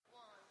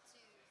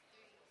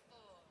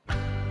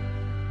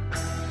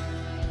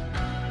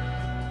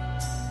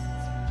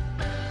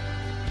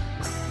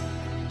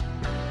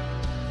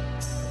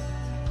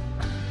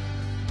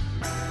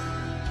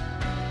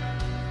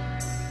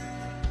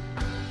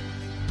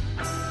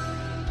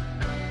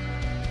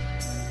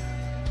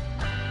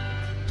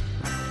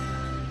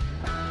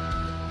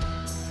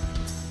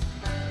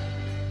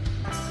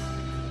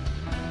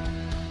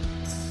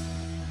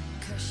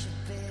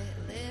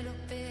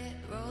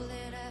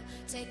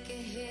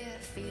here,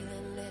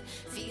 feeling lit,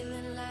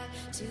 feeling like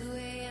 2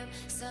 a.m.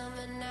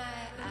 summer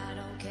night. I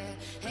don't care,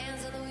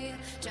 hands on the wheel,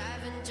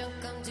 driving junk,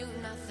 I'm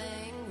doing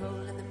nothing.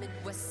 Rolling the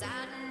Midwest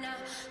side now,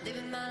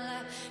 living my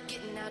life,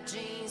 getting out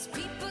dreams.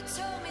 People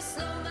told me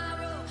slow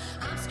my roll,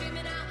 I'm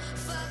screaming out,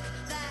 fuck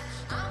that.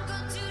 I'm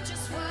gonna do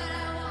just what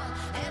I want,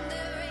 and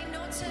there ain't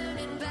no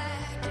turning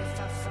back. If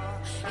I fall,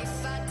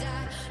 if I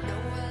die,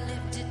 know I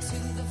lived it to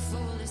the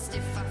fullest.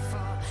 If I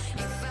fall,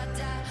 if I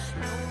die,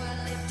 know I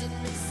lived it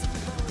missing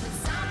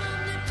bullets. I'm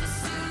on the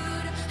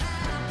pursuit of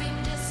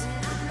happiness,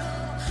 and I know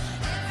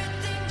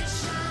everything that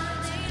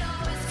shines ain't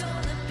always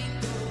gonna be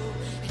gold.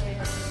 Hey,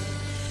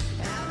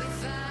 I'll be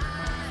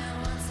fine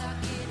once I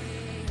get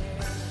it.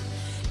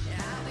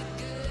 I'll be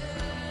good.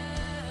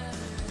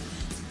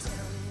 So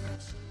tell me what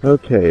you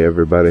Okay,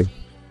 everybody.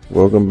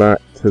 Welcome back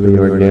to the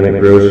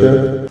Organic Grow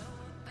Show.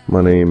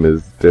 My name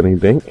is Denny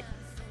Dink,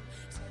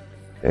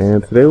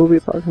 and today we'll be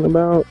talking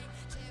about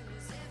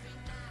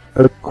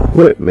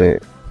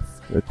equipment.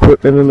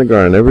 Equipment in the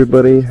garden.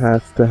 Everybody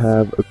has to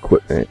have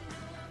equipment.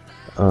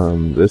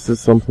 This is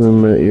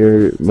something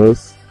that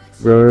most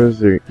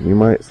growers, you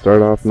might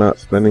start off not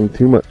spending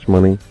too much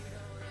money,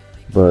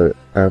 but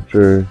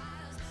after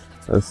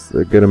a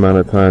good amount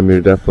of time,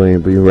 you'll definitely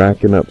be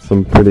racking up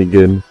some pretty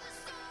good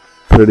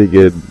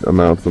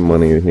amounts of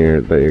money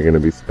here that you're going to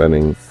be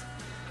spending.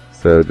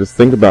 So just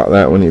think about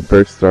that when you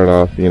first start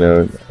off.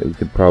 You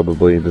could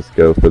probably just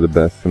go for the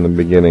best in the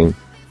beginning,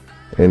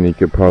 and you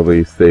could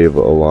probably save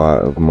a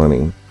lot of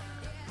money.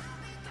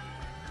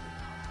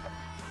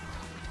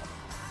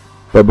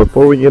 But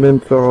before we get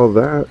into all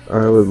that,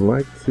 I would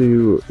like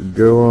to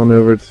go on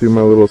over to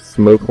my little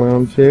smoke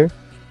lounge here,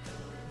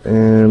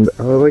 and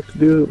I would like to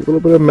do a little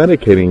bit of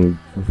medicating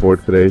before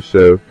today's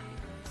show.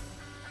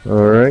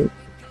 Alright,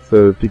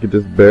 so if you could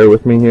just bear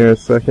with me here a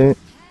second.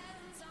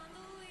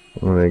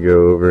 I'm going to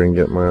go over and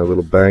get my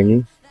little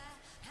baggie.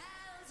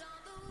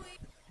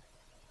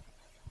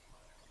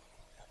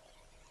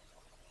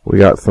 We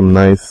got some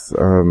nice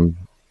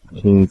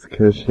King's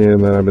Kush here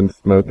that I've been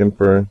smoking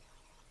for a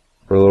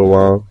little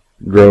while.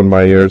 Grown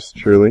by yours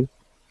truly.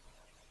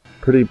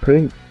 Pretty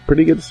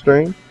good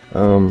strain.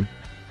 I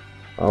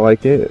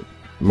like it.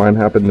 Mine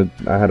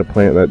I had a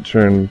plant that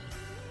turned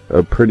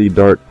a pretty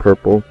dark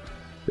purple.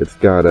 It's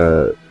got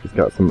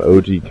some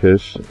OG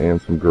Kush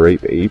and some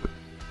Grape Ape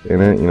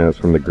in it. It's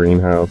from the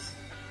greenhouse,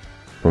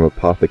 from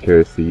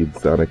Apothecary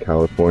Seeds out of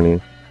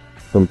California.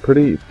 Some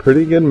pretty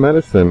good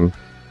medicine.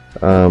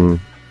 It's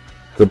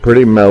a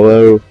pretty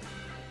mellow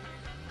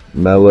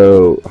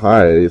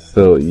high,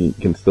 so you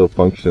can still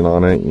function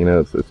on it.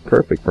 It's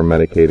perfect for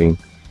medicating.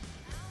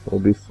 We'll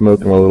be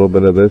smoking a little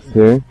bit of this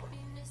here.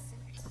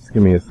 Just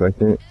give me a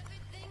second.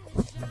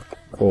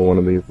 Pull one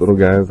of these little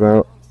guys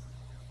out.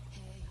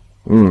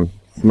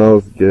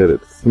 Smells good.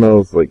 It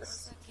smells like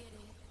it's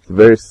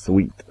very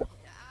sweet.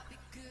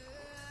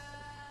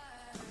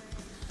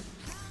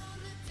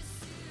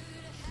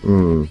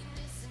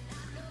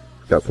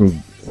 Got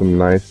some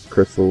nice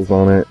crystals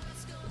on it.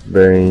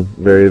 Very,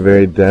 very,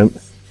 very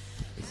dense.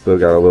 Still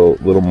got a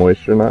little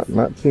moisture,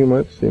 not too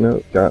much.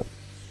 It's got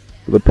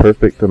the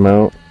perfect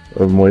amount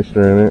of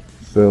moisture in it.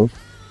 Still,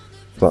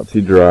 it's not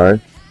too dry.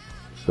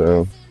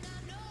 So,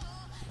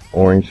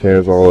 orange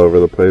hairs all over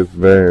the place.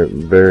 Very,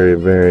 very,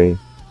 very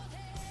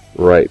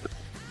ripe.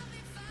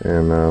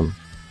 And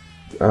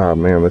oh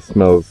man, this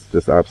smells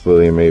just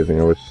absolutely amazing.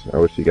 I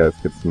wish you guys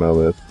could smell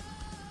this.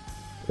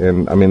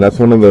 And I mean, that's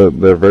one of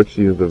the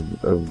virtues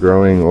of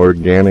growing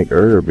organic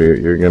herb.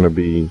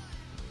 Your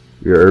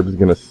herb's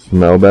gonna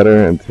smell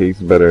better and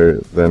taste better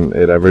than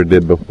it ever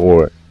did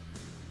before.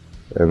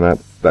 And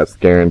that's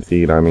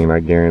guaranteed. I mean,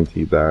 I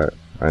guarantee that.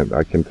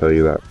 I can tell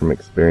you that from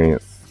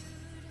experience.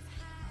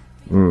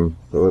 So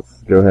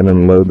let's go ahead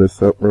and load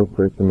this up real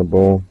quick in the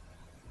bowl.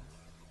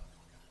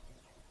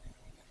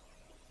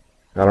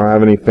 I don't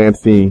have any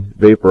fancy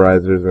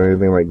vaporizers or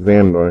anything like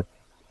Xandor,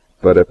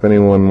 but if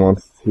anyone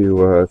wants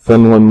to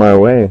send one my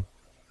way,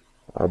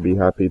 I'll be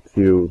happy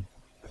to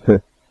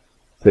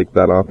take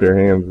that off your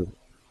hands.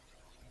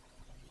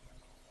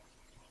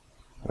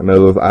 I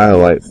know those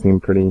iolites seem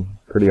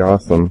pretty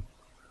awesome.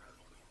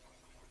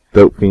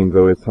 Dope Fiend's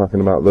always talking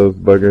about those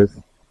buggers.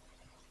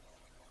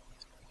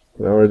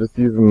 So we're just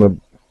using the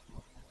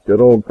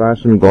good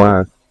old-fashioned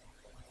glass.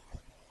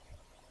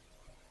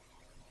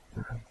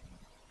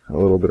 A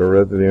little bit of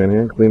residue in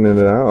here, cleaning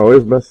it out.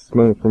 Always best to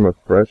smoke from a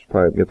fresh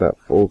pipe, get that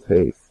full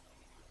taste.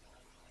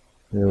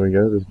 There we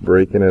go, just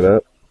breaking it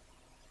up.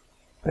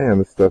 Man,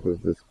 this stuff is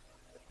just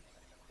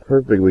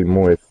perfectly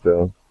moist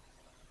still.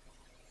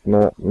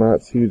 It's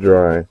not too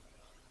dry.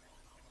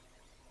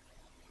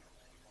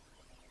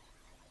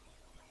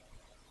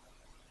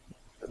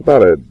 It's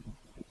about a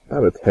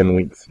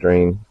 10-week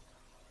strain.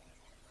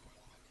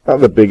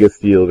 Not the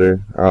biggest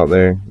yielder out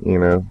there,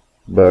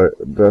 but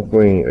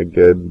definitely a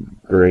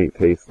great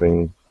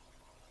tasting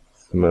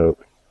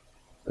smoke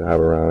to have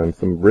around. And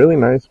some really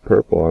nice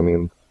purple. I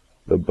mean,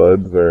 the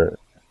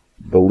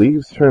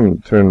leaves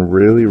turn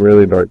really,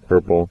 really dark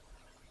purple,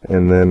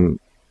 and then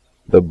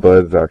the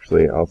buds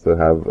actually also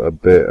have a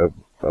bit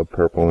of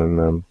purple in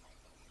them.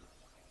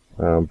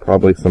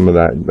 Probably some of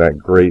that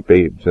grape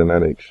ape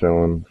genetics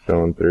showing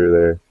through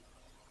there.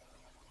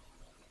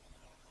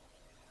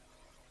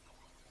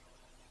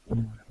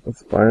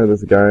 Let's fire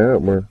this guy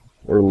up.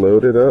 We're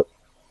loaded up.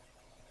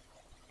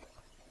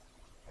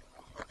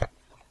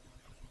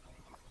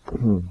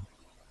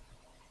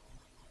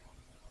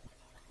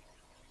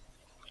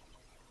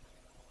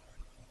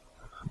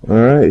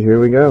 Alright, here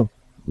we go.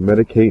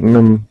 Medicating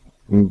them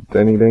in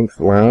Denny Dank's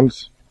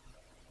Lounge.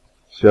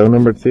 Show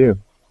number 2.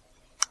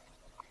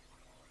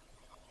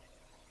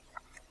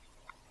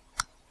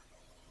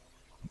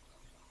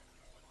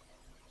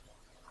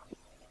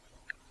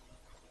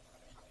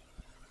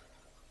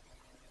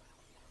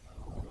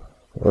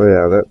 Oh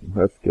yeah,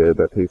 that's good.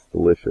 That tastes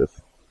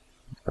delicious.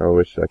 I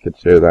wish I could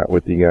share that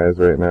with you guys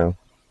right now.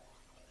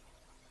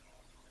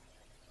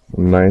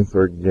 Some nice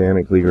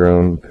organically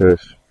grown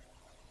kush.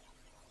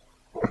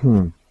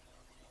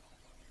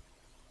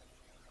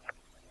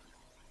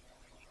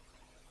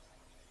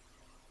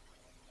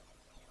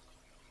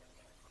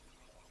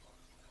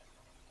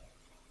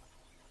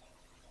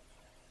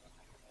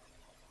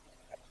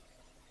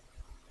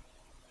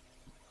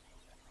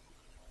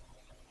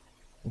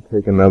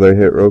 Take another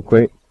hit real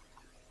quick.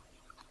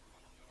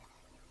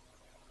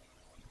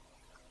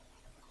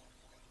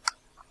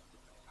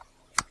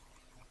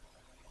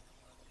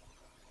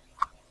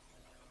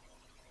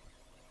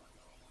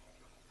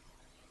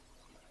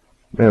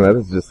 Man, that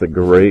is just a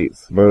great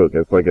smoke.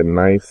 It's like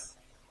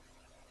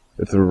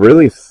it's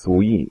really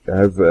sweet. It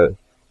has a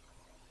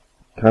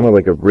kind of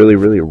like a really,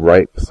 really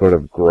ripe sort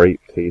of grape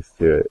taste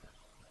to it.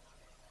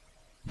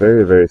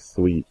 Very, very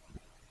sweet.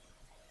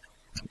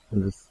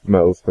 It just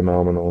smells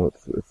phenomenal.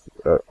 It's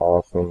an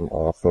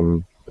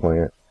awesome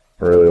plant.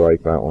 I really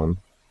like that one.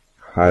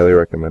 Highly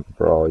recommend it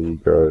for all you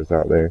growers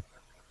out there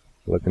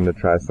looking to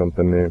try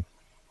something new.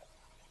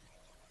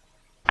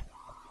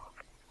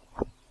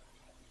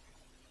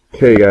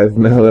 Okay guys,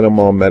 now that I'm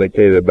all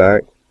medicated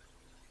back,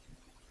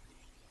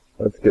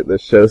 let's get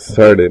this show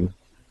started.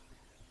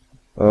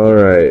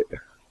 Alright,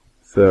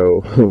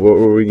 so what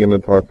were we going to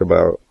talk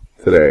about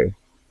today?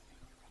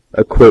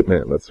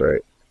 Equipment, that's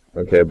right.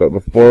 Okay, but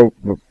before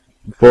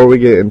we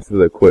get into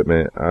the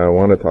equipment, I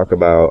want to talk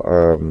about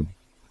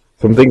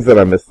some things that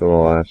I missed in the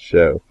last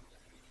show.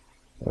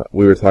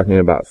 We were talking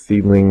about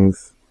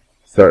seedlings,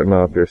 starting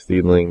off your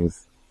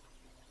seedlings,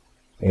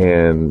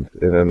 and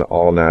in an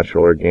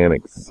all-natural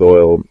organic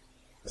soil,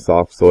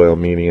 soft soil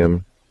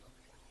medium.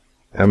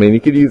 I mean,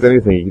 you could use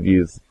anything. You could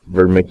use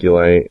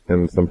vermiculite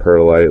and some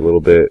perlite, a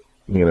little bit,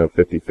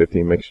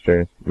 50-50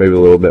 mixture. Maybe a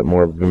little bit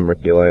more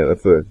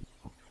vermiculite.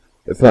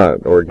 It's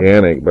not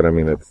organic, but I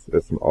mean,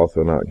 it's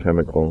also not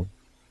chemical.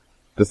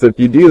 Just if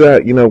you do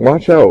that,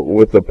 watch out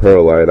with the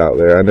perlite out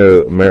there. I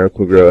know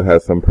Miracle-Gro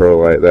has some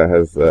perlite that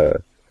has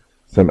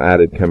some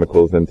added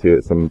chemicals into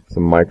it, some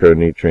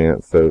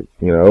micronutrients. So,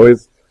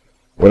 always,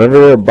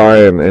 whenever you're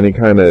buying any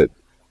kind of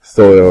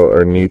soil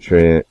or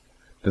nutrient,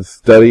 just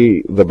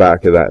study the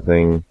back of that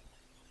thing.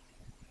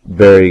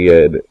 Very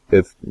good.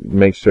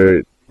 Make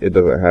sure it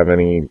doesn't have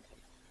any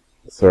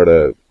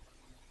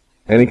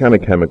kind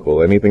of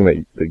chemical, anything that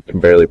you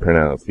can barely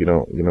pronounce. You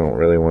don't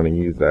really want to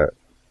use that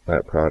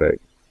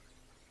product.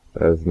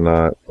 That is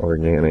not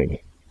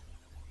organic.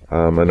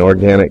 An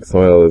organic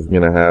soil is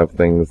going to have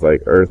things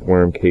like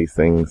earthworm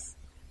casings.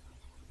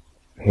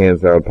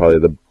 Hands down, probably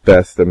the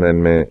best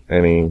amendment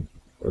any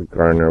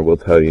gardener will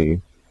tell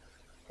you.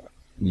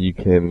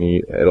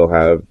 It'll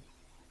have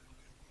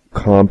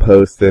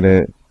compost in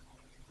it,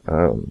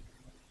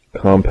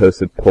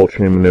 composted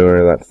poultry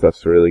manure. That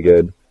stuff's really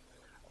good.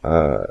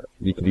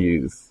 You could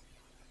use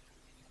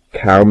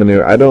cow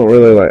manure.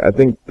 I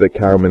think the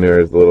cow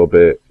manure is a little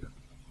bit,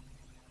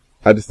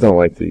 I just don't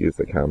like to use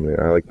the cow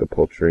manure. I like the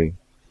poultry.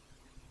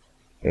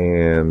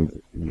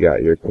 And you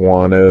got your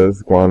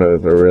guanos.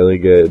 Guanos are really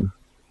good.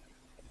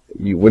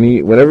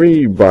 Whenever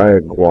you buy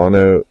a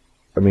guano,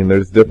 I mean,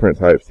 there's different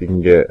types. You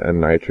can get a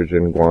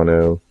nitrogen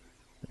guano,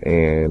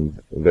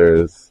 and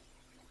there's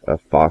a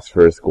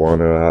phosphorus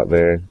guano out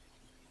there.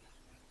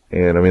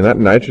 And I mean, that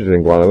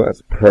nitrogen guano,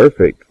 that's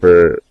perfect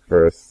for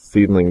a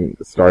seedling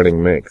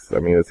starting mix. I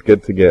mean, it's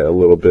good to get a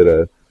little bit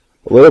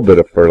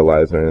of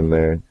fertilizer in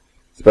there,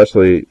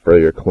 especially for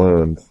your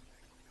clones.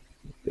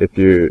 If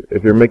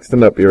you're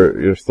mixing up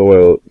your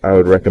soil, I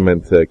would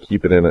recommend to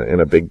keep it in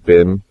a big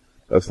bin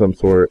of some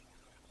sort.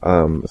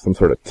 Some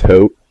sort of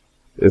tote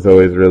is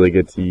always really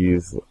good to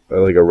use,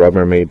 like a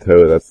Rubbermaid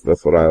tote.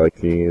 That's what I like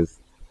to use,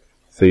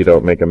 so you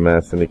don't make a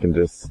mess and you can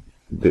just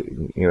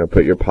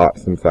put your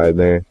pots inside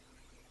there.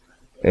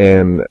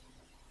 And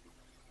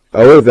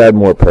always add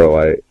more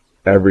perlite.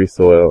 Every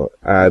soil,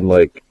 add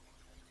like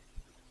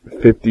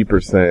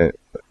 50%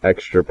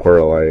 extra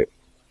perlite.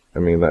 I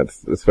mean,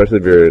 that's, especially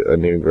if you're a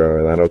new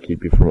grower, that'll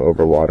keep you from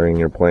overwatering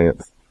your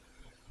plants.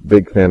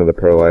 Big fan of the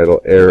perlite. It'll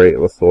aerate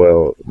the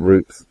soil.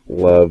 Roots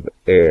love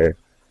air.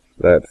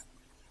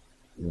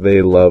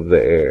 They love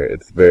the air.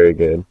 It's very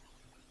good.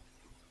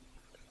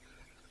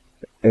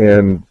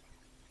 And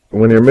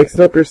when you're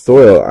mixing up your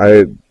soil,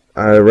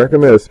 I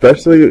recommend,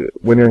 especially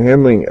when you're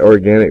handling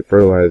organic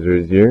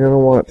fertilizers, you're going to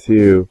want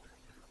to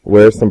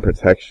wear some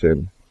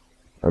protection.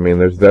 I mean,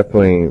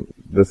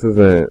 this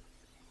isn't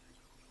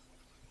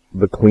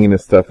the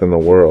cleanest stuff in the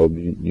world.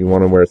 You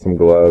want to wear some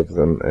gloves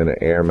and an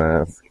air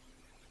mask.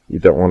 You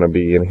don't want to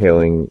be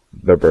inhaling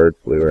the bird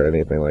flu or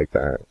anything like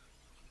that.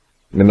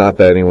 I mean, not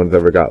that anyone's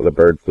ever got the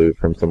bird flu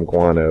from some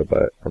guano,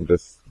 but I'm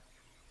just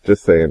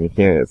saying, you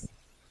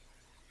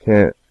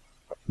can't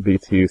be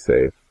too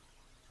safe,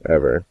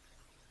 ever.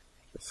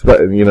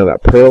 You know,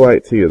 that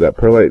perlite too,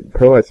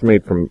 perlite's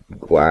made from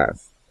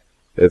glass.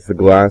 It's the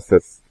glass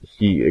that's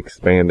heat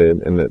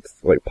expanded, and it's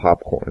like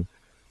popcorn.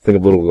 Think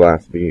of little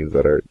glass beads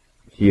that are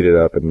heated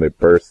up and they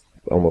burst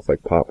almost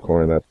like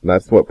popcorn.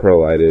 That's what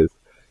perlite is.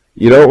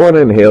 You don't want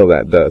to inhale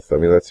that dust. I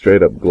mean, that's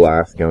straight up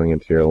glass going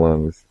into your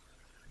lungs.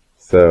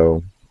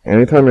 So,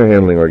 anytime you're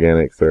handling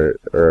organics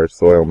or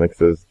soil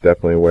mixes,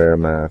 definitely wear a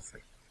mask.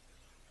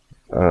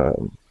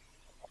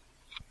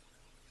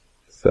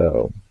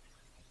 So,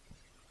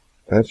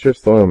 that's your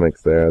soil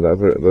mix there.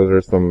 Those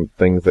are some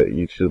things that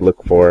you should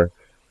look for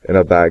in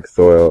a bag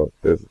soil.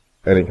 There's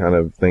any kind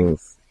of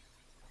things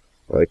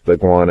like the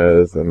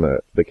guanos and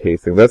the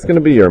casing. That's going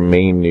to be your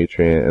main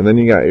nutrient. And then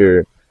you got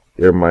your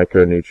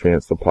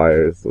micronutrient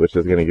suppliers, which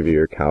is going to give you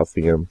your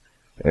calcium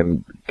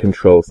and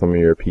control some of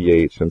your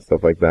pH and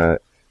stuff like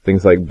that.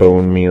 Things like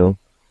bone meal.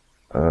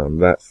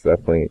 That's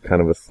definitely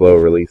kind of a slow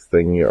release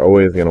thing. You're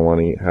always going to want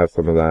to have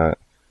some of that.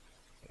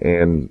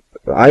 And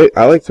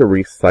I like to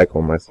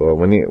recycle my soil.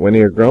 When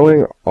you're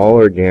growing all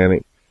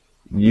organic,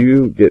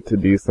 you get to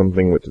do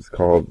something which is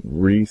called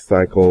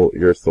recycle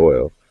your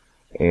soil.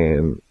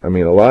 And, I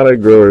mean, a lot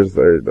of growers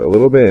are a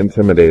little bit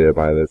intimidated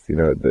by this. You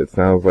know, it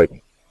sounds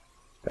like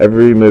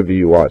every movie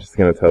you watch is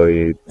going to tell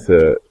you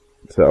to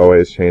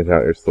always change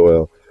out your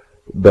soil.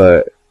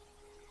 But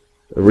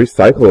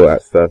recycle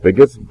that stuff. It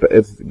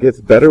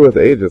gets better with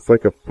age. It's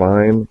like a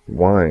fine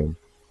wine.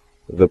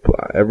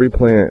 Every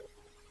plant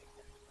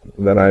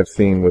that I've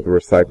seen with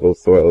recycled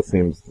soil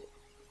seems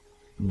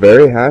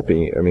very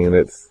happy. I mean,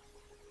 it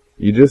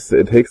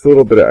takes a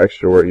little bit of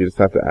extra work. You just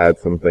have to add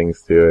some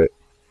things to it.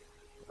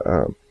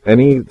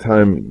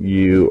 Anytime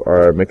you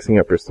are mixing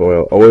up your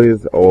soil,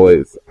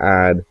 always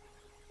add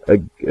a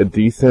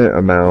decent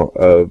amount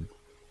of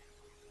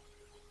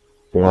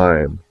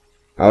lime.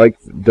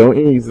 Don't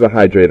use the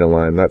hydrated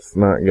lime. That's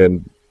not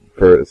good.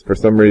 For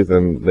some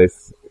reason,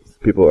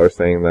 people are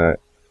saying that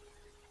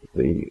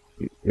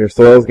your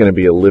soil is going to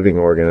be a living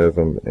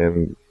organism,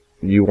 and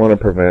you want to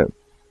prevent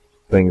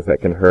things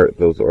that can hurt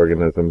those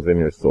organisms in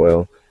your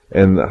soil.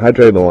 And the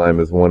hydrated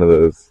lime is one of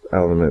those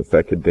elements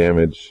that could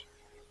damage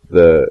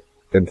the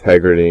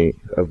integrity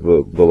of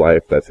the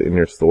life that's in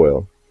your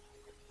soil.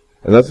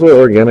 And that's what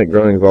organic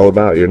growing is all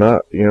about. You're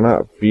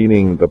not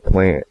feeding the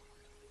plant.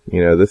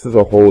 You know, this is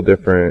a whole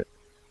different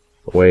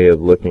way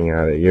of looking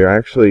at it. You're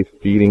actually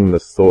feeding the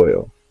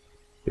soil.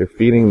 You're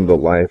feeding the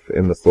life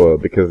in the soil,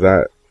 because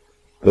that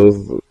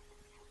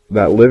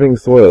living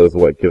soil is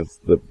what gives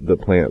the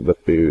plant the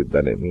food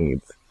that it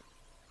needs.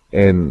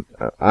 And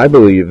I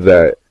believe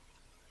that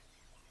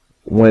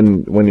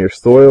when your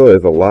soil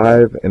is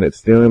alive and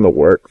it's doing the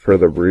work for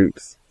the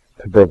roots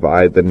to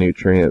provide the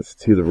nutrients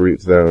to the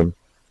root zone,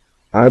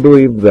 I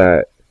believe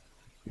that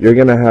you're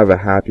going to have a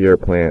happier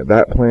plant.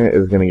 That plant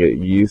is going to get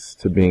used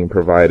to being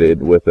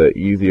provided with an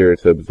easier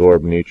to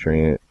absorb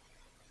nutrient,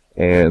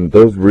 and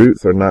those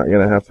roots are not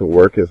going to have to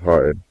work as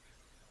hard.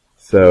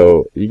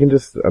 So you can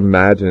just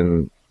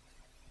imagine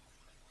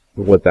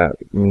what that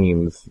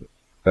means.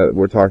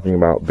 We're talking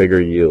about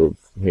bigger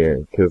yields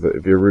here, because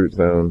if your root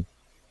zone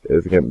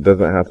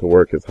doesn't have to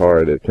work as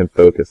hard, it can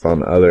focus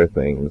on other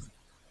things.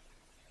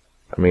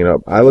 I mean,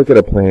 I look at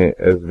a plant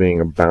as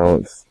being a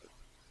balanced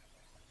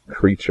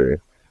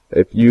creature.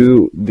 If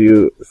you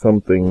do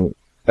something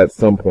at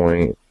some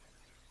point,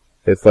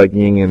 it's like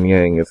yin and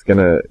yang. It's going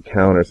to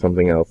counter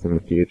something else in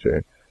the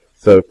future.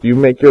 So if you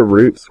make your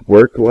roots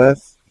work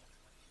less,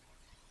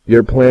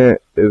 your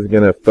plant is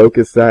going to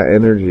focus that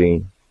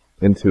energy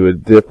into a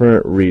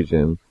different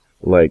region,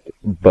 like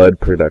bud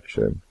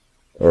production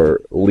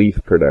or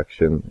leaf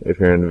production if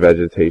you're in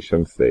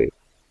vegetation state.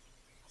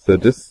 So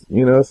just,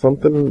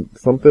 something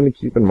to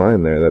keep in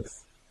mind there.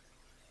 That's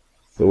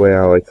the way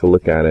I like to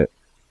look at it.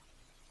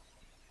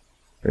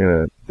 We're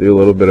going to do a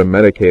little bit of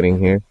medicating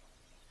here.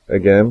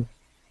 Again.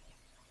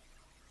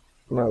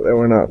 Not that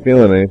we're not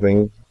feeling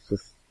anything. It's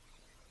just,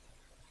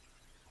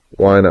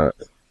 why not?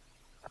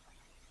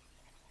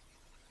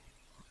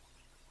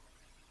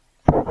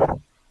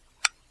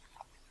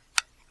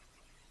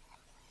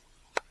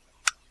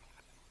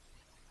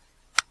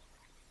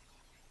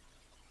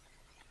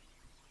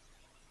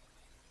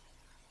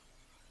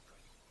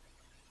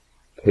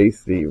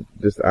 Tasty.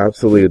 Just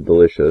absolutely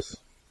delicious.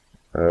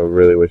 I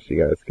really wish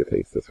you guys could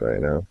taste this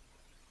right now.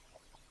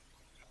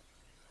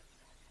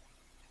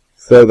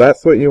 So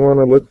that's what you want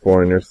to look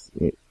for in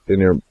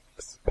your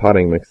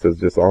potting mixes,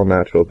 just all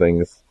natural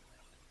things.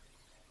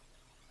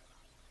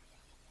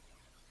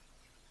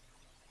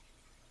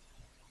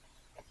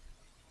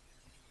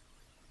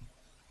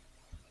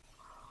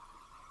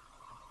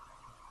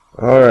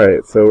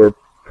 Alright, so we're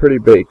pretty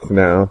baked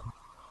now,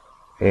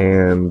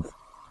 and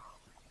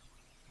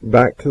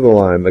back to the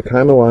lime. The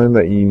kind of lime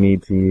that you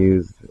need to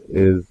use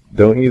is,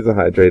 don't use a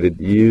hydrated.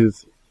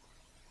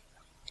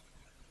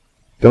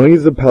 Don't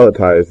use a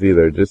pelletized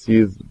either. Just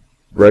use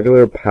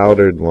regular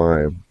powdered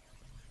lime.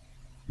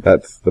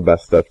 That's the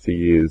best stuff to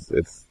use.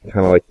 It's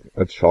kind of like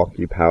a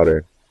chalky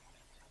powder.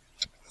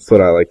 That's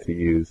what I like to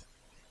use.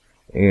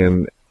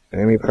 And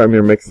anytime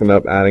you're mixing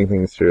up, adding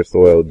things to your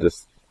soil,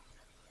 just,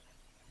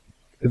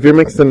 if you're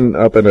mixing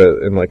up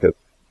in like a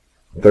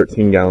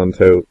 13-gallon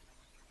tote,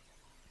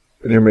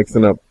 and you're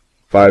mixing up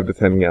 5 to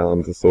 10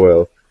 gallons of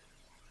soil,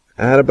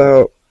 add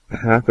about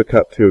half a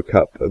cup to a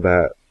cup of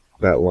that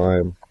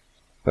lime.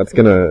 That's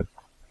gonna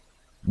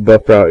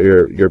buffer out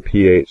your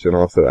pH and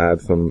also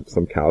add some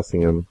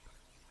calcium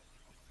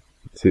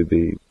to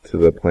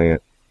the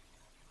plant.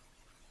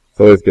 It's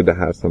always good to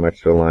have some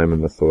extra lime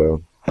in the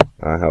soil.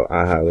 I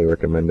highly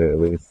recommend it, at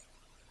least.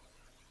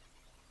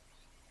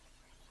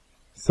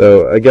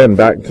 So again,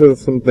 back to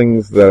some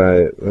things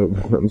that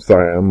I'm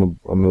sorry, I'm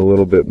a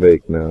little bit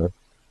baked now.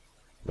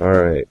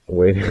 Alright,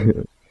 wait.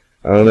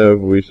 I don't know if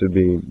we should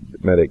be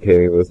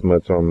medicating this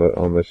much on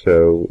the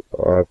show.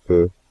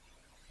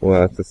 We'll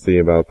have to see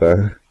about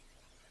that.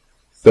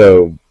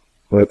 So,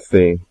 let's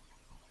see.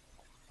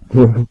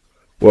 What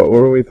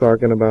were we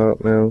talking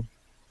about now?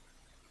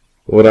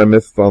 What I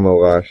missed on the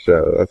last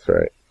show, that's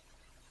right.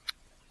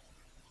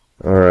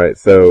 Alright,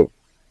 so,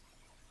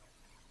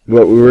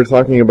 what we were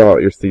talking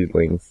about your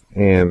seedlings,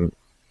 and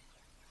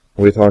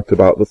we talked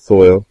about the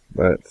soil.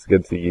 That's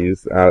good to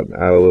use. Add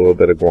a little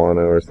bit of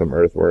guano or some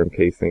earthworm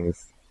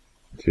casings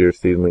to your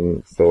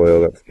seedling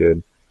soil, that's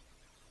good.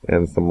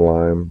 And some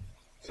lime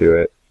to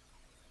it.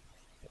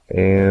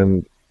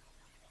 And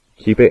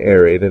keep it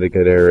aerated. A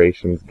good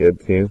aeration's good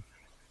too.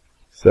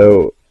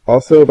 So,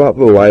 also about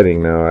the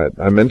lighting now,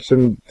 I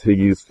mentioned to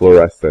use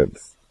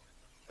fluorescents.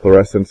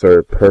 Fluorescents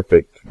are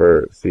perfect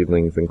for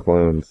seedlings and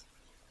clones.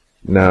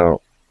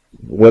 Now,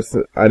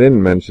 I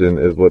didn't mention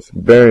is what's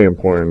very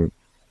important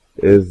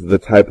is the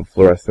type of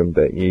fluorescent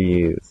that you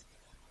use.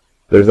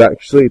 There's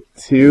actually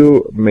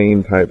 2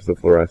 main types of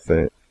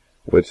fluorescent,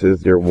 which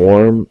is your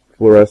warm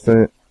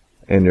fluorescent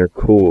and your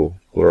cool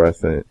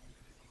fluorescent.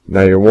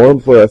 Now your warm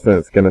fluorescent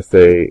is going to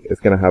say,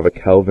 it's going to have a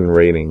Kelvin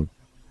rating,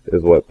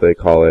 is what they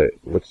call it,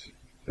 which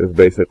is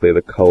basically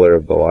the color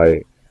of the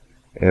light.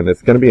 And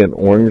it's going to be an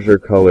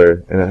oranger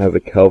color, and it has a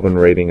Kelvin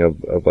rating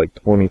of like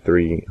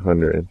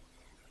 2300.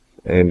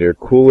 And your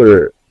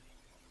cooler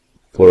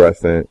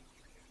fluorescent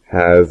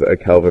has a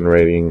Kelvin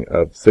rating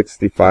of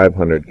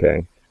 6500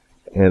 K.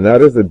 And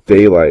that is a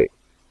daylight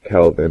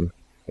Kelvin.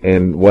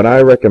 And what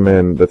I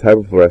recommend, the type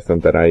of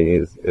fluorescent that I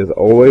use, is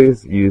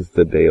always use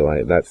the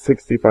daylight. That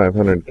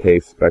 6500 K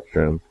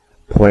spectrum,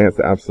 plants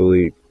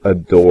absolutely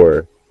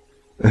adore.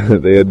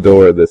 They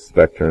adore this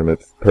spectrum.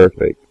 It's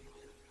perfect.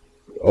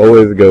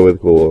 Always go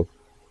with cool.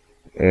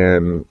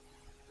 And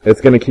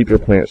it's going to keep your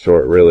plant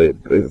short, really.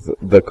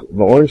 The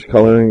orange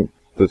coloring,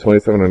 the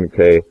 2700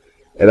 K,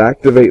 it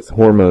activates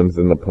hormones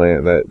in the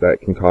plant that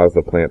can cause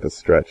the plant to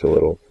stretch a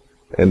little.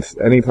 And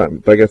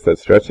anytime, like I said,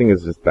 stretching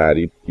is just bad.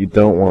 You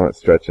don't want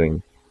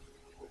stretching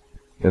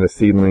in a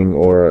seedling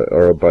or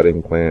a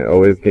budding plant.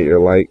 Always get your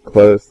light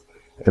close,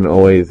 and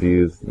always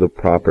use the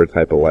proper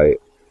type of light.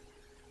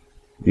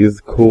 Use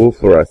cool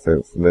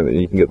fluorescents, and then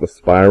you can get the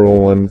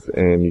spiral ones,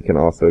 and you can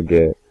also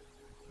get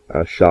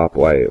a shop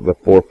light, the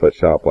 4-foot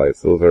shop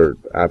lights. Those are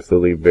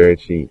absolutely very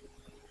cheap,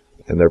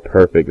 and they're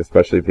perfect,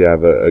 especially if you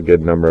have a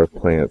good number of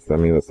plants. I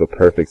mean, it's the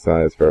perfect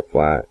size for a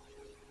flat.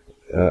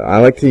 I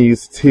like to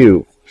use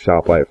 2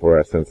 shop light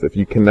fluorescents. If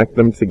you connect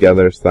them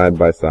together side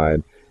by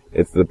side,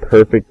 it's the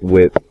perfect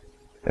width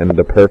and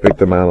the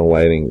perfect amount of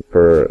lighting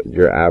for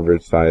your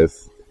average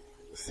size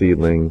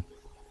seedling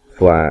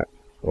flat,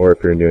 or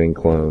if you're doing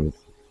clones.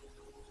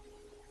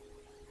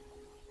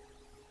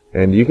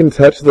 And you can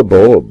touch the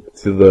bulb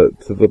to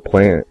the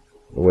plant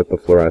with the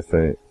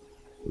fluorescent.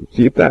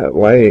 Keep that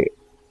light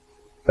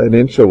an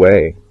inch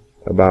away,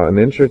 about an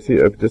inch or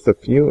two, just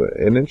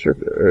an inch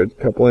or a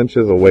couple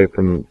inches away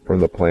from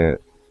the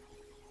plant.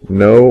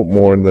 No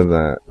more than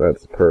that.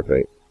 That's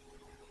perfect.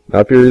 Now,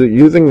 if you're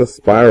using the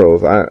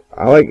spirals,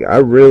 I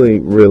really,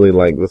 really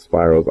like the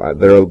spirals.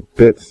 They're a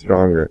bit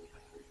stronger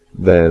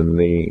than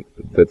the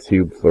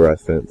tube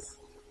fluorescents,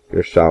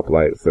 your shop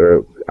lights.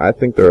 I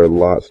think they're a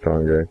lot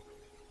stronger.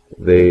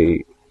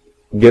 They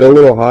get a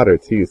little hotter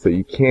too, so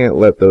you can't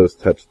let those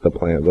touch the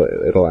plant.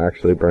 It'll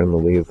actually burn the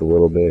leaves a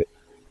little bit.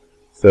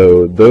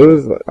 So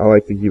those I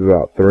like to keep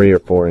about 3 or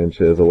 4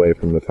 inches away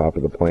from the top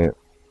of the plant.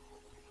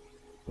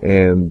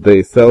 And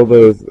they sell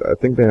those, I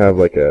think they have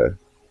like a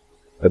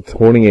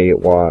 28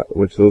 watt,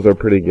 which those are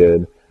pretty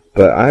good.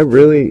 But I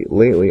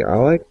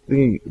like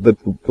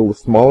the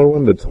smaller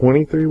one, the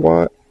 23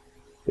 watt.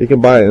 You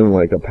can buy it in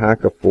like a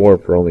pack of 4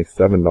 for only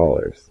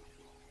 $7.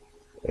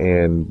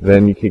 And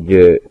then you could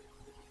get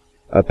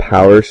a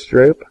power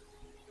strip.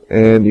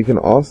 And you can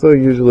also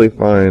usually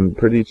find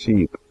pretty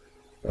cheap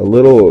a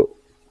little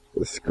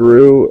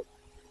screw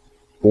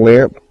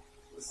lamp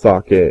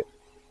socket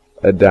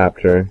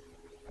adapter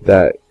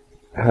that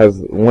has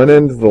one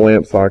end is the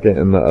lamp socket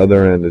and the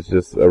other end is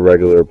just a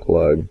regular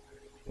plug.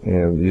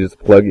 And you just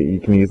plug it, you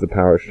can use the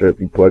power strip,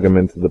 you plug them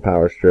into the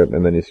power strip,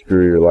 and then you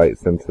screw your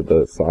lights into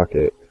the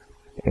socket.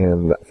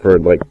 And for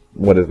like,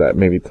 what is that,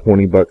 maybe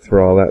 $20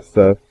 for all that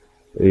stuff,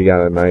 you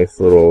got a nice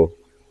little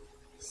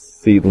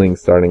seedling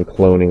starting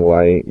cloning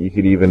light. You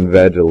could even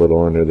veg a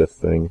little under this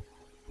thing.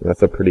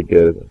 That's a pretty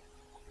good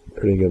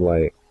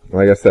light.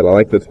 Like I said, I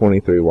like the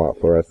 23 watt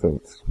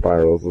fluorescent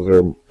spirals.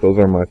 Those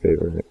are my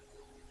favorite.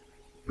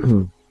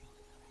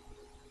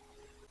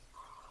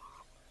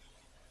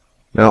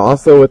 Now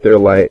also with their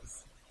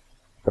lights,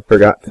 I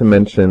forgot to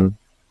mention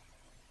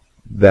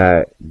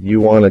that you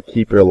want to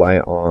keep your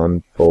light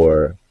on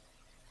for,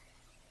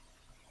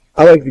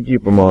 I like to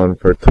keep them on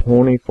for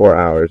 24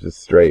 hours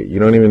straight. You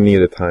don't even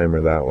need a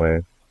timer that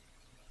way,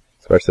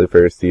 especially for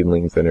your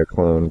seedlings and your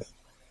clones.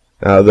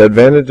 Now the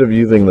advantage of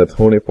using the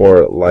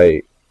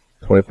 24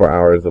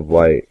 hours of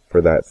light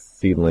for that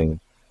seedling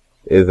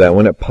is that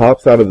when it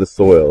pops out of the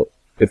soil,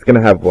 it's going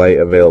to have light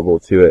available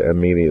to it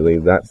immediately.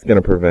 That's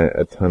going to prevent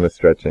a ton of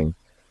stretching,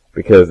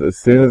 because as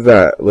soon as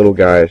that little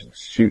guy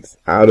shoots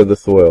out of the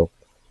soil,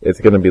 it's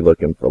going to be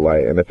looking for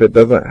light. And if it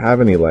doesn't have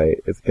any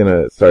light, it's going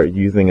to start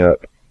using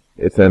up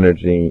its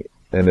energy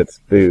and its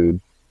food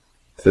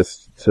to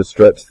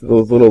stretch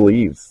those little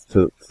leaves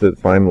to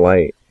find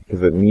light,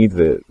 because it needs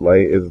it.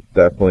 Light is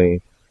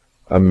definitely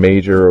a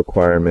major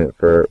requirement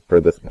for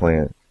this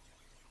plant.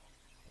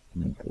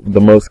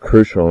 The most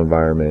crucial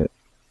environment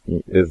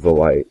is the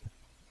light.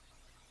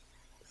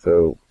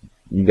 So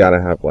you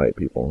gotta have light,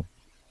 people.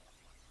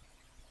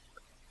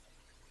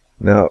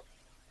 Now,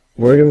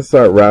 we're gonna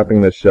start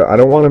wrapping this show. I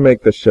don't want to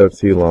make the show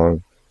too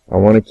long. I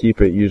want to keep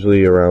it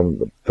usually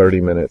around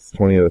 30 minutes,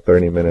 20 to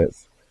 30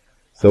 minutes.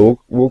 So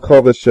we'll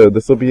call this show,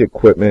 this will be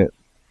Equipment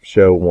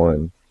Show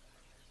 1.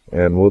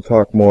 And we'll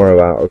talk more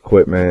about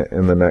equipment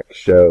in the next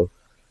show.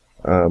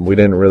 We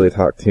didn't really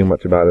talk too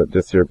much about it,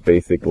 just your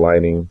basic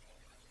lighting.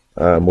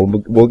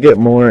 We'll get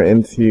more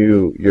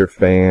into your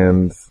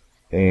fans,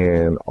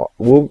 and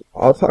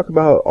I'll talk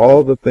about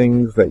all the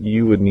things that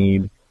you would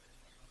need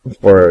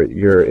for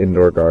your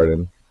indoor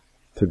garden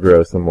to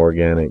grow some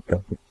organic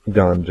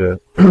ganja.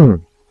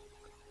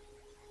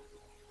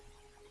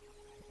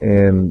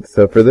 And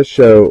so for this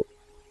show,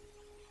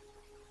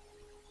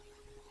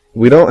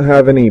 we don't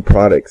have any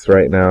products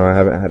right now. I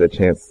haven't had a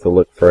chance to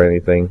look for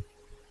anything.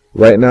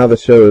 Right now the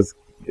show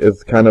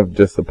is kind of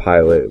just a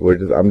pilot.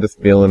 I'm just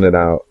feeling it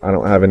out. I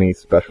don't have any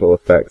special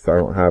effects. I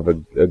don't have a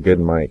good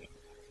mic.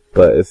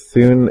 But as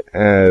soon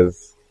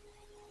as,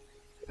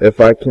 if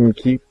I can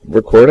keep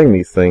recording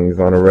these things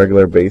on a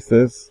regular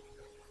basis,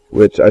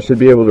 which I should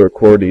be able to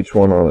record each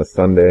one on a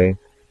Sunday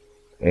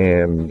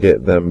and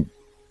get them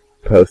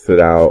posted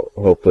out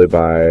hopefully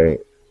by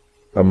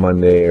a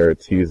Monday or a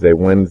Tuesday,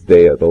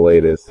 Wednesday at the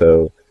latest.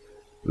 So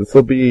this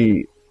will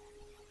be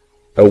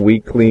a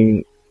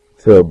weekly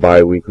to a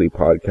bi-weekly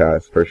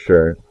podcast for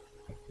sure,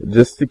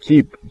 just to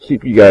keep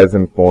you guys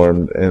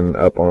informed and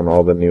up on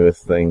all the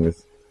newest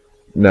things.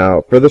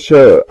 Now for the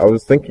show, I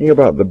was thinking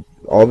about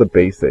all the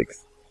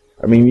basics.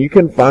 I mean, you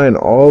can find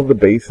all the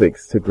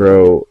basics to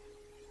grow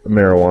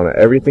marijuana,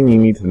 everything you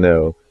need to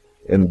know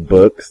in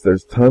books.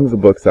 There's tons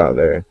of books out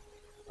there.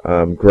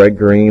 Greg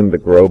Green, The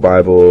Grow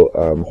Bible,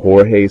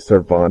 Jorge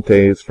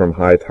Cervantes from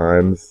High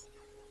Times.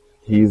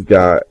 He's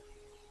got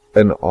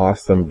an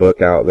awesome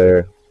book out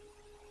there.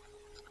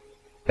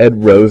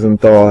 Ed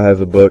Rosenthal has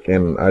a book,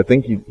 and I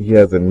think he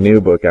has a new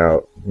book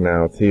out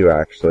now too,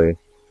 actually.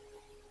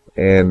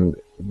 And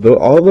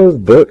all those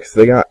books,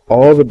 they got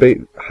all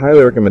the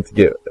highly recommend to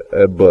get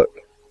a book,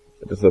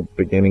 just a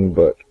beginning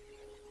book.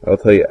 I'll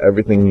tell you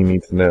everything you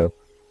need to know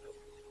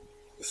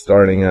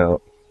starting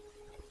out.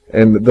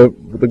 And the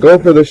goal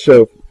for this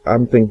show,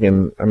 I'm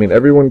thinking, I mean,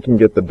 everyone can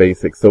get the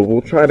basics, so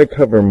we'll try to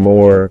cover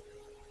more.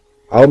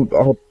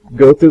 I'll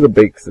go through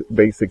the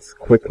basics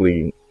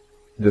quickly,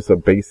 just a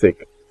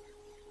basic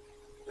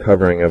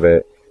covering of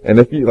it. And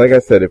if you, like I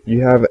said, if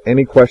you have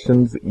any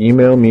questions,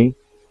 email me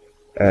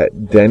at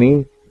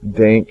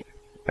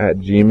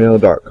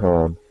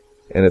dennydank@gmail.com.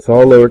 And it's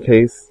all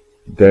lowercase.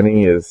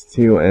 Denny is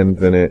 2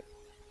 N's in it,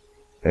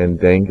 and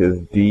Dank is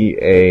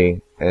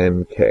DANK.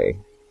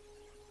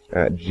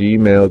 At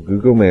Gmail,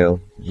 Google Mail,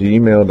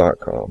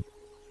 gmail.com.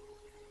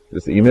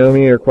 Just email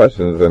me your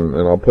questions and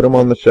I'll put them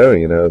on the show,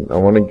 you know. I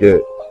want to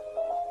get,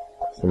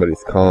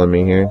 somebody's calling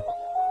me here.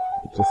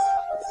 Just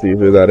see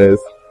who that is.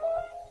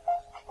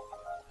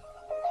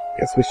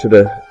 Guess we should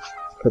have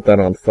put that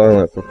on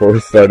silence before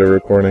we started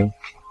recording.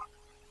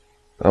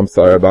 I'm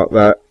sorry about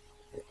that.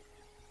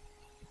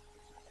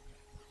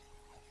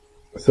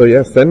 So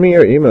yeah, send me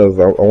your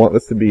emails. I want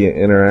this to be an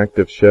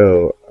interactive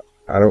show.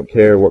 I don't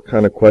care what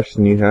kind of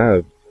question you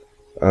have.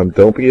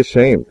 Don't be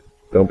ashamed.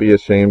 Don't be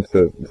ashamed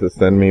to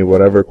send me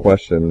whatever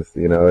questions,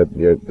 you know.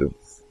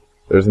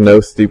 There's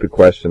no stupid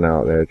question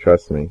out there,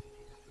 trust me.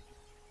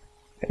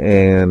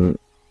 And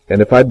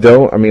if I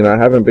don't, I mean, I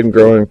haven't been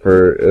growing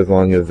for as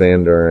long as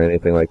Xander or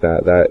anything like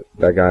that.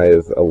 That guy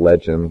is a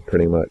legend,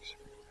 pretty much.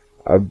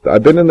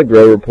 I've been in the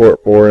Grow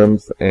Report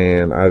forums,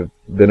 and I've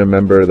been a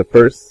member. The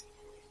first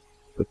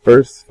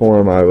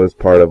forum I was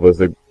part of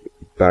was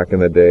back in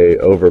the day,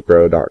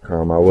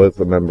 overgrow.com. I was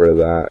a member of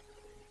that.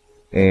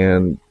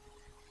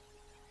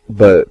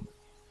 But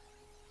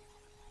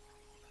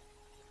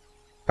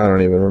I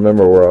don't even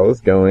remember where I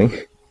was going.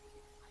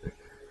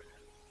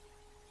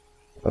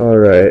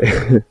 Alright.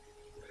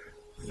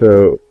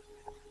 So,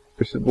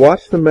 we should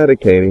watch the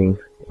medicating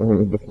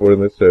before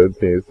the show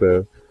too.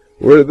 So,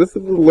 this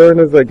is a learn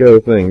as I go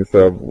thing.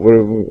 So,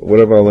 what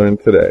have I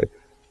learned today?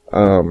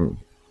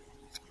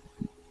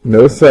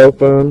 No cell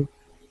phone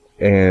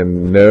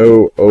and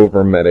no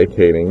over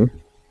medicating.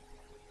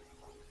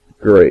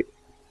 Great.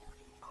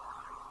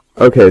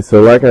 Okay, so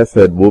like I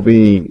said, we'll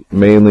be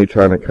mainly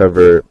trying to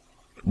cover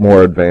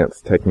more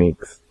advanced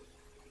techniques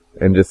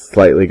and just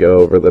slightly go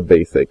over the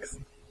basics.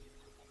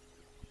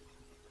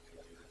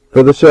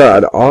 For the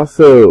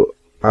show,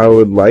 I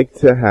would like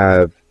to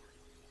have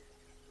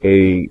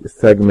a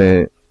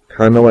segment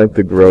kind of like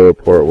the Grow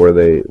Report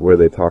where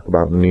they talk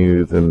about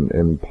news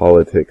and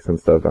politics and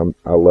stuff.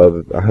 I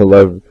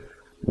love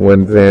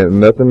when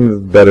nothing is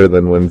better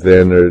than when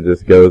Xander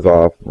just goes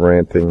off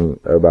ranting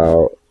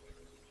about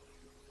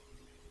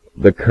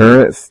the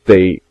current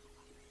state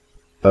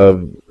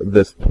of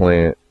this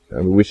plant. I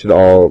mean, we should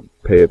all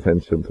pay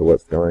attention to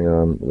what's going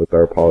on with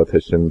our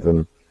politicians,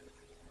 and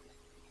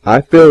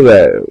I feel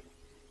that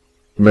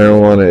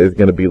marijuana is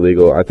going to be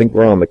legal. I think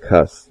we're on the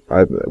cusp.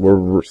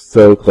 We're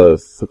so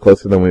close, so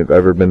closer than we've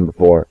ever been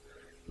before.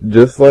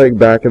 Just like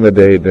back in the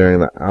day during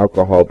the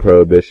alcohol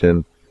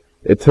prohibition,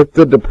 it took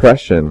the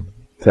Depression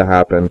to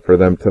happen for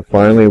them to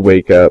finally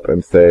wake up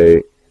and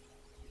say,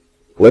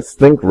 let's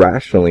think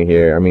rationally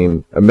here. I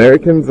mean,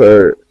 Americans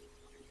are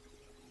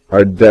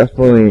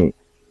definitely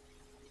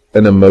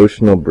an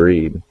emotional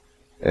breed,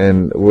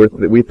 and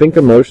we think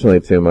emotionally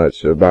too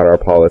much about our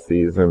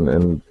policies,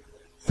 and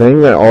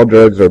saying that all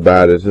drugs are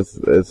bad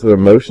it's an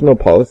emotional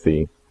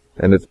policy,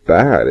 and it's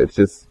bad.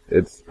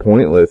 It's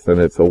pointless, and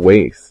it's a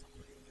waste.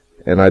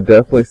 And I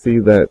definitely see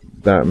that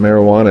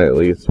marijuana at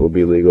least will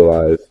be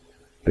legalized,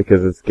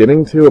 because it's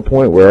getting to a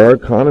point where our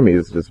economy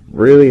is just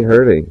really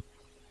hurting.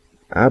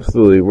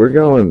 Absolutely.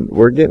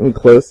 We're getting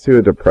close to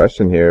a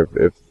depression here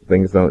if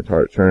things don't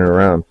start turning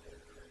around.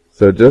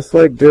 So just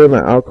like during the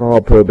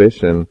alcohol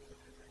prohibition,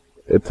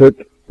 it took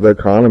the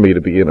economy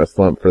to be in a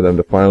slump for them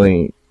to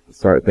finally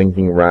start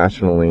thinking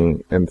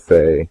rationally and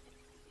say,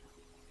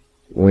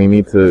 we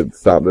need to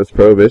stop this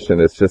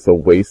prohibition. It's just a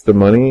waste of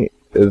money.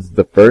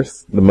 The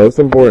most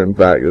important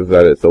fact is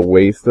that it's a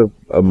waste of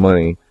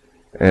money.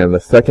 And the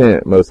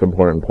second most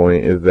important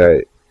point is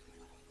that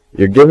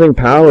you're giving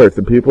power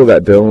to people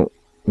that don't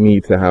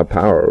need to have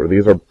power.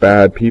 These are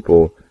bad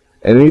people.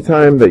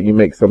 Anytime that you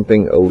make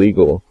something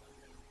illegal,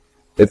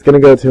 it's going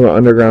to go to an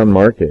underground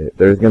market.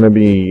 There's going to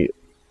be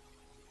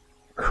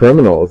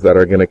criminals that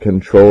are going to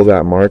control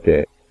that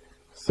market.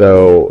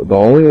 So the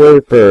only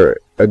way for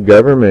a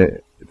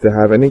government to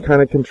have any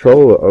kind of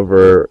control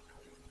over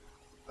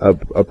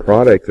a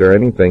product or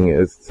anything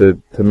is to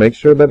make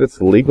sure that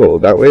it's legal.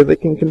 That way they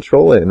can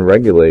control it and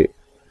regulate.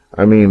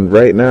 I mean,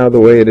 right now the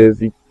way it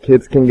is,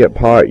 kids can get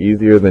pot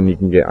easier than you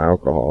can get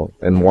alcohol.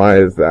 And why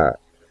is that?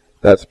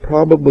 That's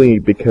probably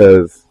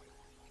because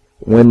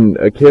when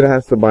a kid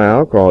has to buy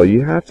alcohol,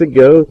 you have to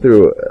go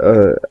through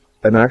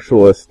an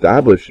actual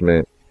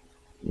establishment,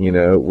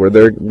 where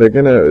they're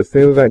gonna, as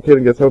soon as that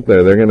kid gets up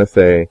there, they're gonna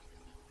say,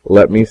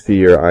 let me see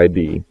your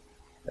ID.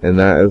 And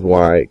that is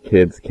why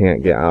kids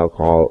can't get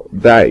alcohol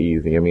that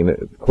easy. I mean,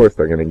 of course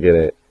they're gonna get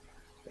it.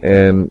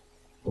 And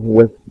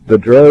with the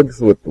drugs,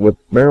 with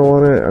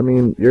marijuana, I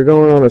mean, you're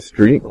going on a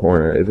street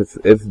corner.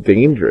 It's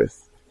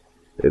dangerous.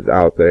 It's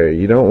out there.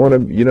 You don't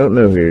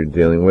know who you're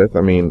dealing with.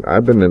 I mean,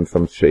 I've been in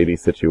some shady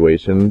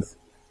situations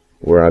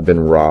where I've been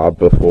robbed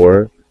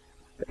before.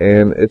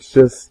 And it's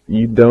just,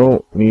 you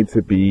don't need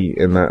to be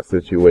in that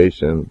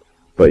situation,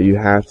 but you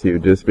have to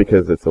just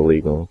because it's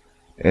illegal.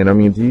 And I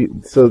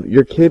mean, so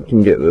your kid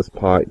can get this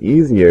pot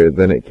easier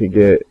than it could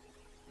get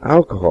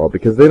alcohol,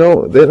 because they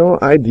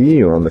don't ID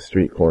you on the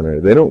street corner.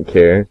 They don't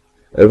care.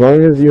 As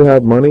long as you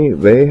have money,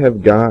 they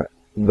have got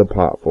the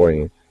pot for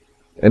you.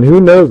 And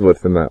who knows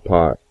what's in that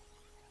pot?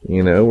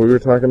 We were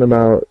talking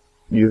about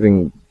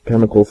using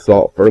chemical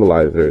salt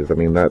fertilizers. I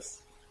mean,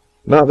 that's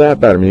not that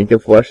bad. I mean, you can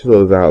flush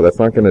those out. That's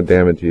not going to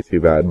damage you too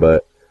bad,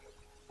 but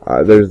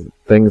there's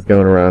things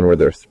going around where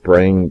they're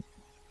spraying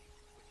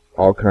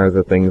all kinds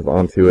of things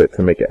onto it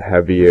to make it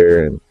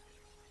heavier, and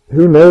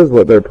who knows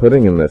what they're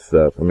putting in this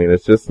stuff. I mean,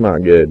 it's just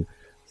not good.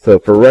 So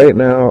for right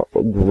now,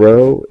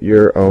 grow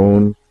your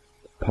own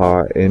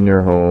pot in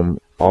your home,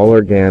 all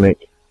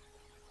organic.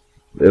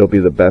 It'll be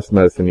the best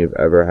medicine you've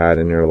ever had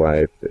in your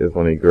life, is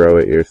when you grow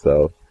it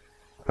yourself.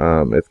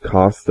 It's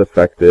cost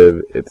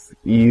effective, it's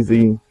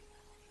easy.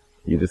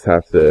 You just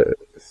have to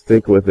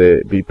stick with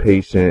it, be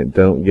patient,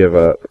 don't give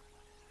up.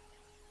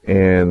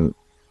 And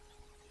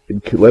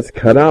let's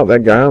cut out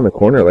that guy on the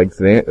corner. Like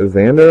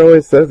Xander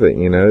always says it,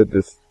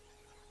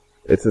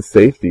 it's a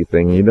safety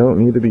thing. You don't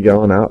need to be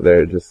going out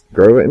there. Just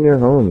grow it in your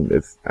home.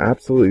 It's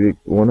absolutely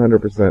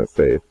 100%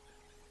 safe.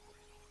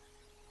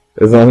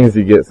 As long as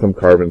you get some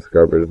carbon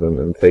scrubbers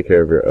and take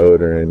care of your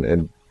odor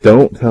and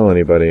don't tell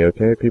anybody,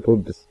 okay? People,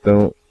 just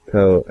don't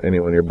tell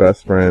anyone. Your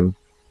best friend,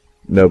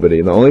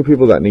 nobody. The only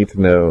people that need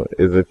to know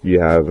is if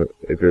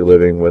you're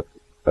living with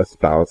a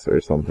spouse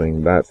or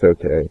something. That's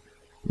okay.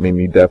 I mean,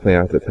 you definitely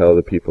have to tell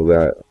the people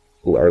that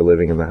are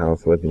living in the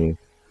house with you.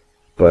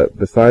 But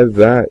besides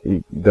that,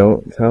 you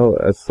don't tell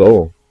a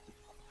soul.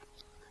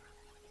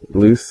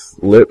 Loose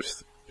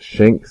lips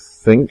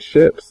sink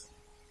ships.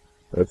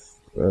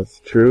 That's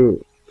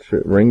true.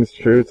 Rings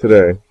true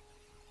today.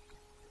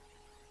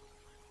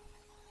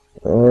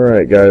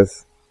 Alright,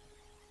 guys.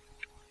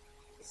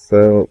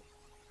 So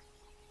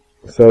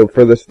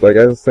for this, like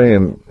I was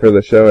saying, for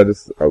the show,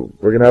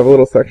 we're gonna have a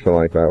little section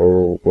like that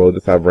where we'll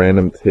just have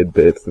random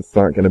tidbits. It's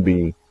not gonna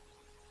be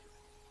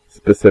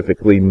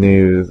specifically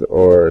news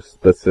or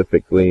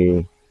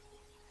specifically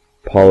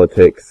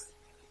politics,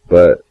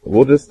 but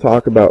we'll just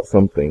talk about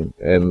something.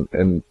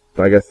 And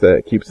like I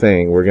said, keep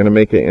saying, we're gonna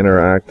make it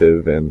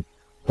interactive, and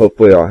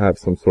hopefully I'll have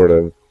some sort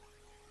of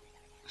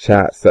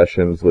chat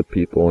sessions with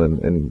people,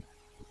 and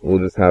we'll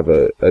just have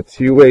a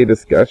two-way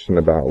discussion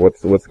about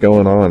what's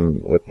going on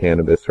with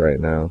cannabis right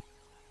now.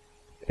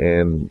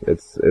 And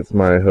it's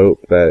my hope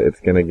that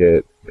it's gonna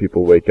get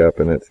people wake up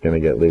and it's gonna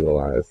get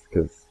legalized,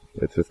 because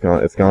it's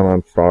gone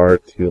on far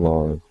too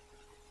long,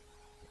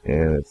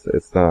 and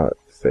it's not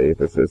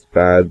safe. It's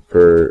bad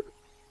for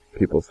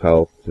people's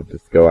health to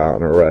just go out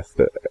and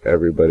arrest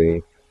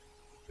everybody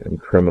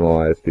and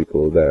criminalize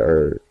people that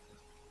are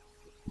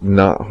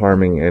not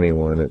harming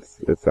anyone.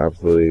 It's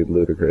absolutely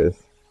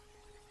ludicrous.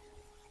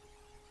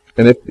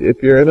 And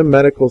if you're in a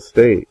medical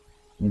state,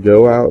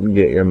 go out and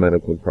get your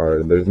medical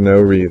card. There's no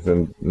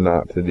reason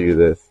not to do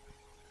this.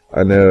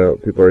 I know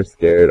people are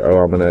scared,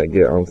 I'm gonna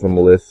get on some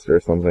list or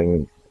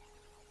something.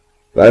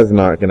 That is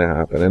not gonna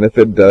happen. And if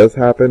it does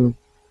happen,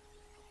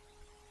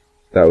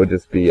 that would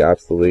just be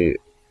absolutely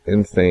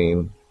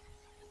insane.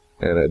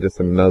 And just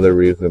another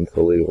reason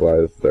to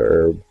legalize the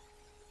herb.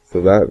 So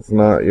that's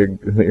not, your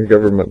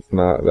government's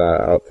not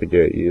that out to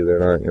get you. They're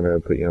not gonna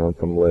put you on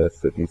some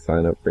list if you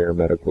sign up for your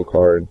medical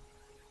card.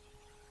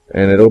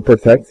 And it'll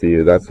protect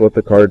you. That's what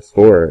the card's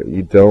for.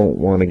 You don't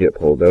want to get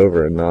pulled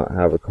over and not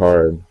have a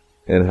card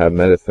and have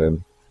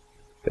medicine.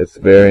 It's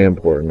very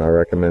important. I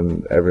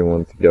recommend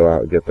everyone to go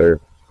out and get their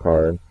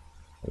card.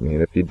 I mean,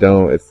 if you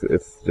don't, it's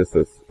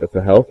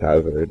a health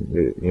hazard.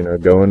 You know,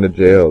 going to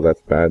jail,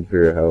 that's bad for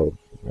your health,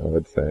 I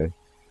would say.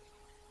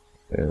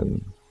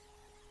 And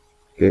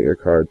get your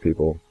card,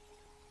 people.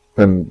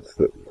 And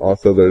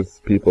also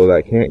there's people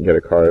that can't get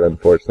a card,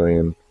 unfortunately,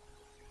 and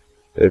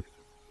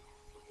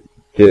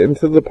get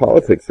into the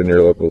politics in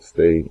your local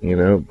state, you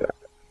know.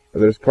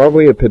 There's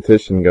probably a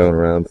petition going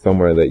around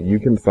somewhere that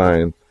you can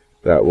sign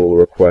that will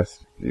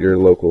request your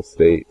local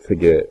state to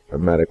get a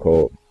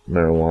medical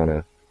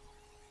marijuana.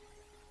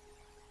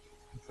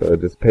 So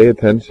just pay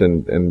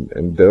attention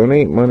and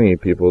donate money,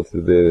 people, to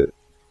the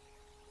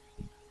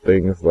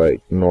things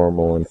like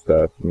NORML and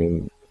stuff. I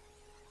mean,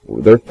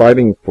 they're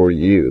fighting for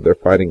you. They're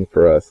fighting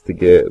for us to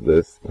get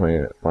this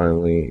plant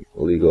finally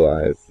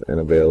legalized and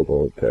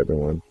available to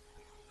everyone.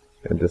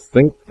 And just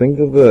think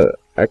of the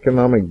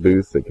economic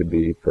boost it could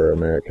be for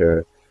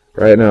America.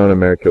 Right now in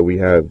America, we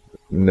have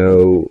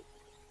no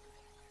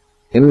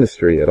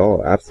industry at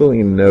all.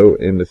 Absolutely no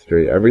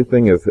industry.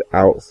 Everything is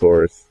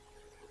outsourced.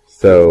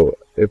 So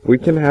if we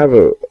can have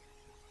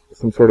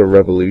some sort of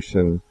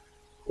revolution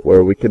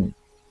where we could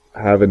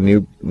have a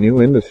new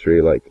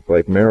industry like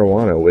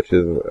marijuana, which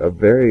is a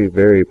very,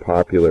 very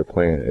popular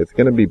plant. It's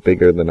going to be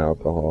bigger than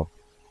alcohol.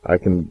 I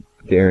can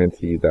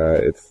guarantee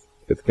that it's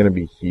going to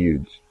be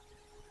huge.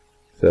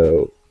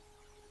 So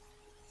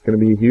it's going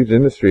to be a huge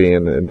industry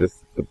and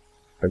just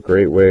a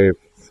great way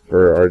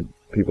for our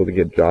people to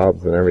get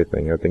jobs and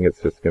everything. I think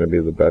it's just going to be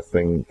the best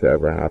thing to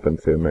ever happen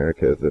to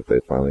America is if they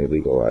finally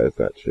legalize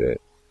that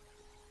shit.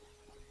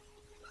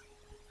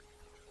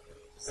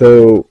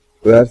 So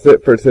that's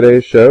it for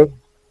today's show.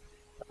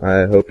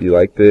 I hope you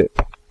liked it.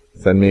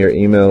 Send me your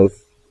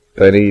emails,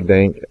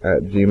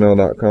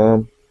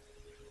 bettydank@gmail.com.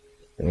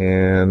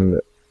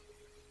 And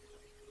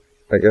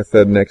like I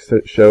said, next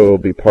show will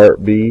be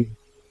part B.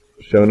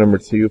 Show number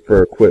 2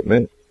 for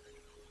equipment.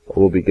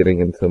 We'll be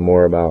getting into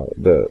more about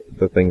the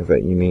things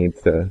that you need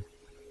for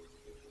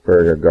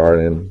your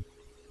garden.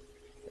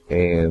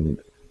 And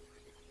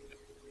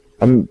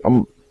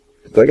I'm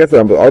like I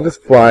said, I'll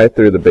just fly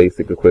through the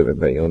basic equipment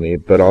that you'll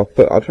need, but I'll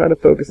try to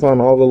focus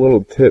on all the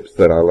little tips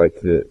that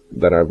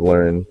that I've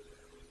learned,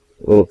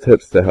 little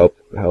tips to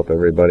help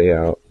everybody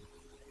out.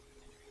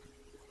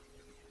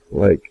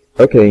 Like,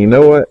 okay, you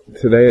know what?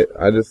 Today,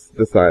 I just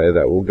decided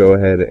that we'll go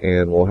ahead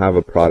and we'll have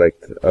a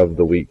product of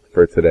the week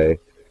for today.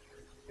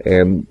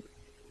 And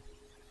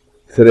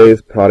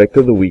today's product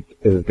of the week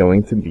is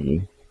going to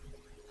be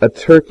a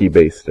turkey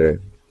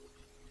baster.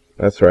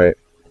 That's right.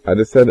 I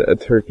just said a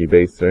turkey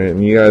baster,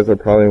 and you guys are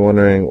probably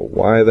wondering,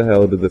 why the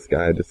hell did this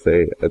guy just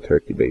say a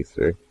turkey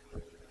baster?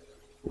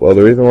 Well,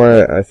 the reason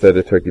why I said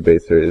a turkey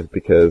baster is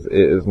because it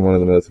is one of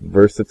the most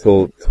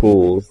versatile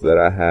tools that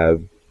I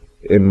have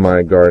in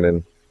my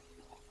garden.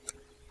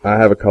 I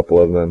have a couple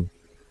of them.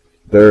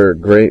 They're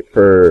great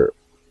for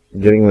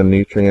getting the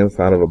nutrients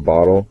out of a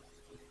bottle.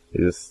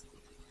 Is,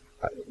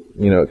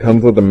 it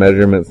comes with the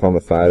measurements on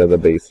the side of the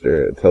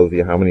baster. It tells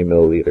you how many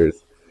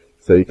milliliters.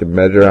 So you can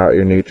measure out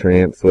your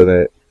nutrients with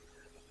it.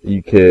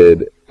 You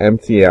could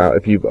empty out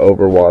if you've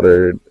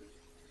overwatered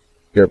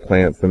your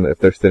plants, and if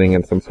they're sitting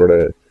in some sort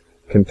of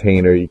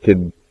container, you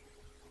could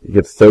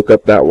soak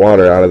up that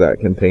water out of that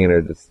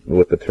container just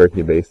with the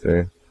turkey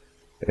baster.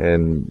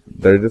 And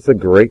they're just a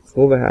great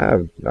tool to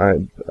have.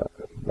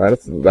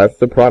 That's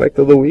the product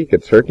of the week, a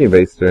turkey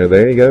baster.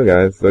 There you go,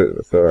 guys.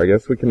 So I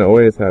guess we can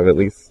always have at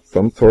least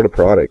some sort of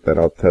product that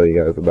I'll tell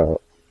you guys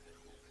about.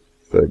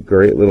 It's a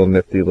great little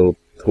nifty little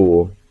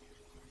tool.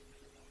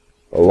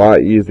 A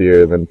lot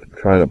easier than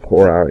trying to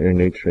pour out your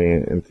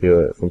nutrient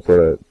into some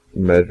sort of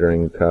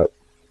measuring cup.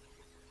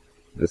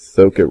 Just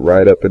soak it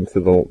right up into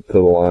the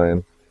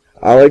line.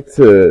 I like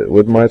to,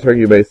 with my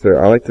turkey baster,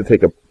 I like to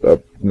take a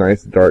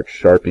nice dark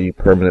Sharpie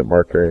permanent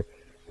marker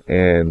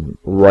and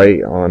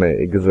write on it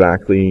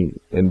exactly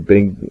in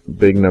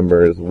big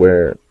numbers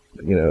where,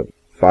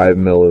 5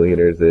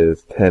 milliliters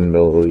is 10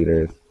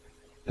 milliliters.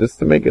 Just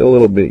to make it a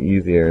little bit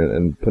easier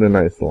and put a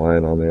nice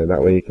line on there.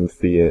 That way you can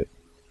see it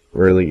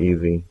really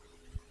easy.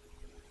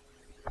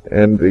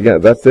 And yeah,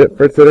 that's it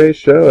for today's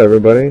show,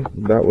 everybody.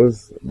 That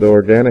was the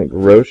Organic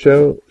Grow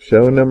Show,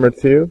 show number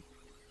 2.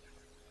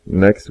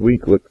 Next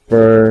week, look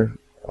for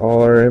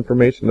all our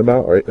information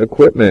about our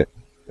equipment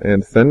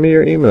and send me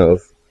your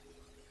emails.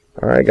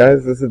 Alright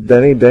guys, this is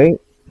Denny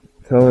Dank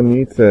telling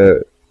you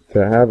to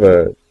have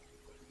a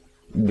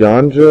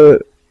ganja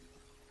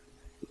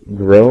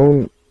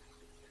grown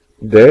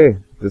day.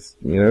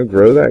 Just,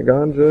 grow that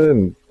ganja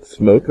and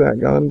smoke that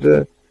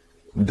ganja.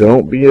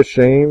 Don't be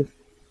ashamed.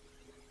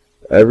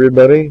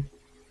 Everybody,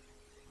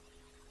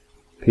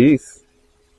 peace.